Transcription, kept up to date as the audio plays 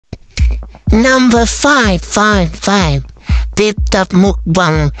Number 555. The top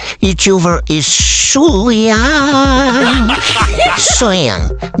mukbang YouTuber is Soyang.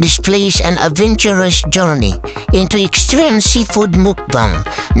 Soyang displays an adventurous journey into extreme seafood mukbang,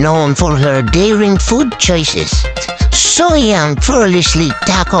 known for her daring food choices. Soyang fearlessly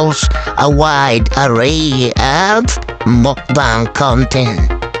tackles a wide array of mukbang content.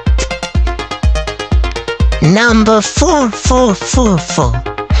 Number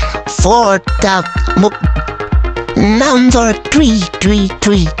 4444. Fourth top Number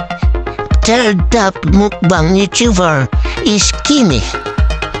 333. Third top mukbang YouTuber is Kimi.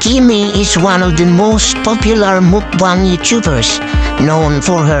 Kimi is one of the most popular mukbang YouTubers, known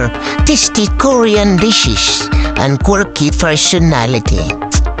for her tasty Korean dishes and quirky personality.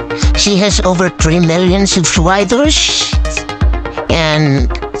 She has over 3 million subscribers,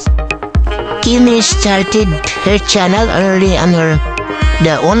 and Kimi started her channel early on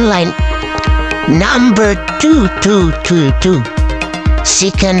the online. Number 2222.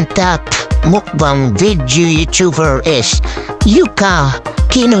 Second top mukbang video YouTuber is Yuka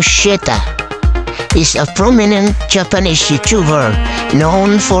Kinoshita. Is a prominent Japanese YouTuber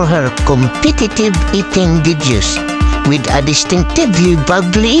known for her competitive eating videos with a distinctively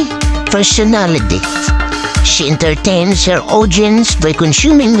bubbly personality. She entertains her audience by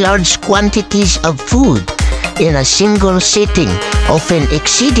consuming large quantities of food in a single sitting, often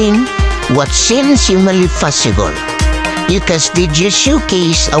exceeding what seems humanly possible. Yuka's videos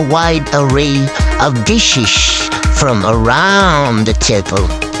showcase a wide array of dishes from around the table.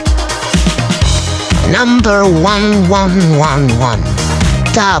 Number 1111.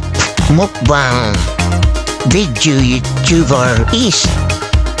 Top mukbang video YouTuber is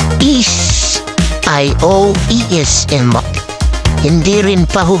IOESM. Hindi rin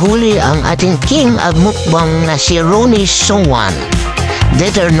pahuhuli ang ating king of mukbang na si Ronnie Sowan,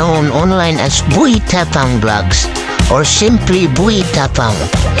 better known online as Boy Tapang Vlogs or simply Boy Tapang.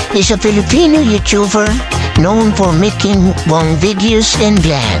 Is a Filipino YouTuber known for making mukbang videos and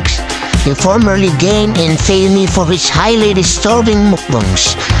vlogs. He formerly gained in fame for his highly disturbing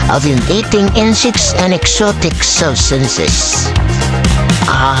mukbangs of him eating insects and exotic substances.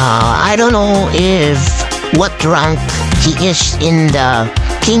 I don't know if what rank he is in the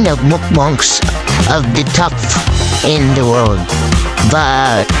king of mukbangs of the top in the world,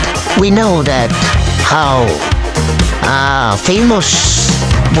 but we know that how famous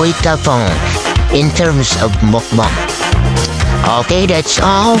Boy Tapang in terms of mukbang. Okay, that's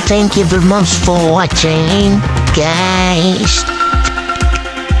all. Thank you very much for watching, guys.